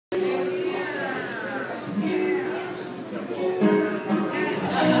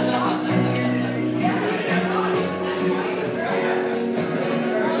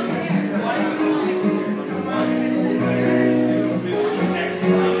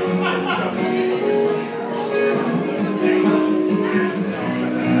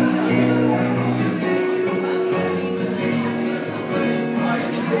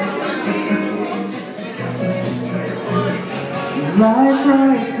Light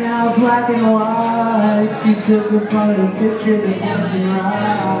brights now black and white. She took apart a picture that wasn't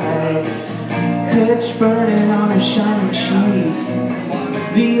right. Pitch burning on a shining sheet,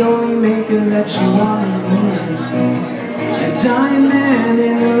 the only maker that she wanted me. A diamond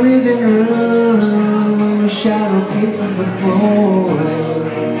in the living room, a shadow paces the floor.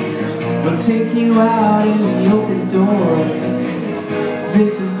 I'll take you out in the open door.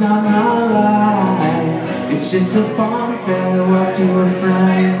 This is not my life. It's just a fond farewell to a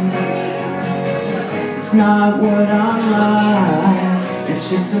friend. It's not what I'm like. It's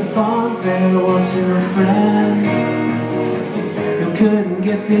just a fond farewell to a friend who couldn't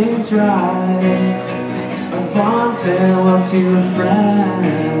get things right. A fond farewell to a friend.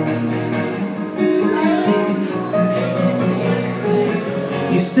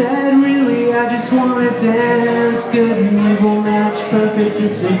 You said, really, I just wanna dance. Good and evil match, perfect,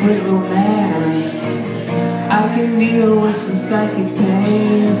 it's a great romance. I can deal with some psychic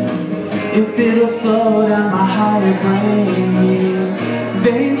pain if it'll slow down my higher brain.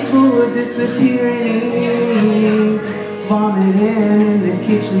 Veins full of disappearing ink, vomiting in the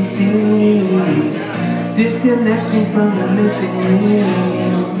kitchen sink, disconnecting from the missing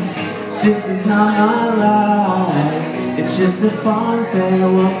link. This is not my life. It's just a fond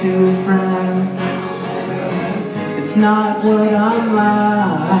farewell to a friend. It's not what I'm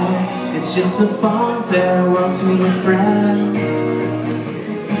like. It's just a fond farewell to a friend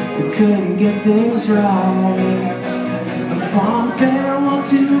who couldn't get things right. A fond farewell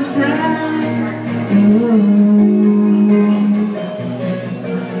to a friend.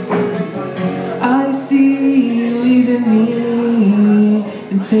 I see you leaving me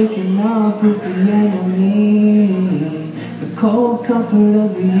and taking up with the enemy. The cold comfort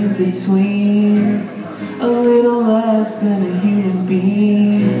of the in-between, a little less than a human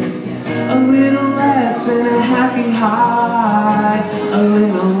being. A little less than a happy high, a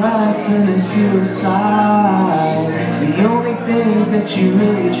little less than a suicide. The only things that you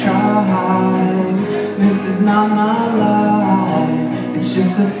really try. This is not my life. It's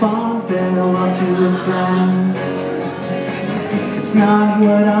just a fond farewell to a friend. It's not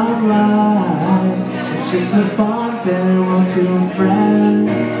what I'm like. It's just a fond farewell to a friend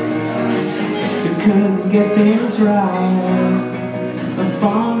who couldn't get things right. A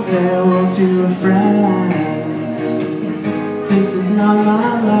fond farewell to a friend. This is not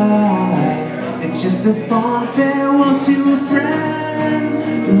my life. It's just a fond farewell to a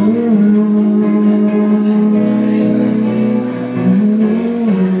friend. Ooh.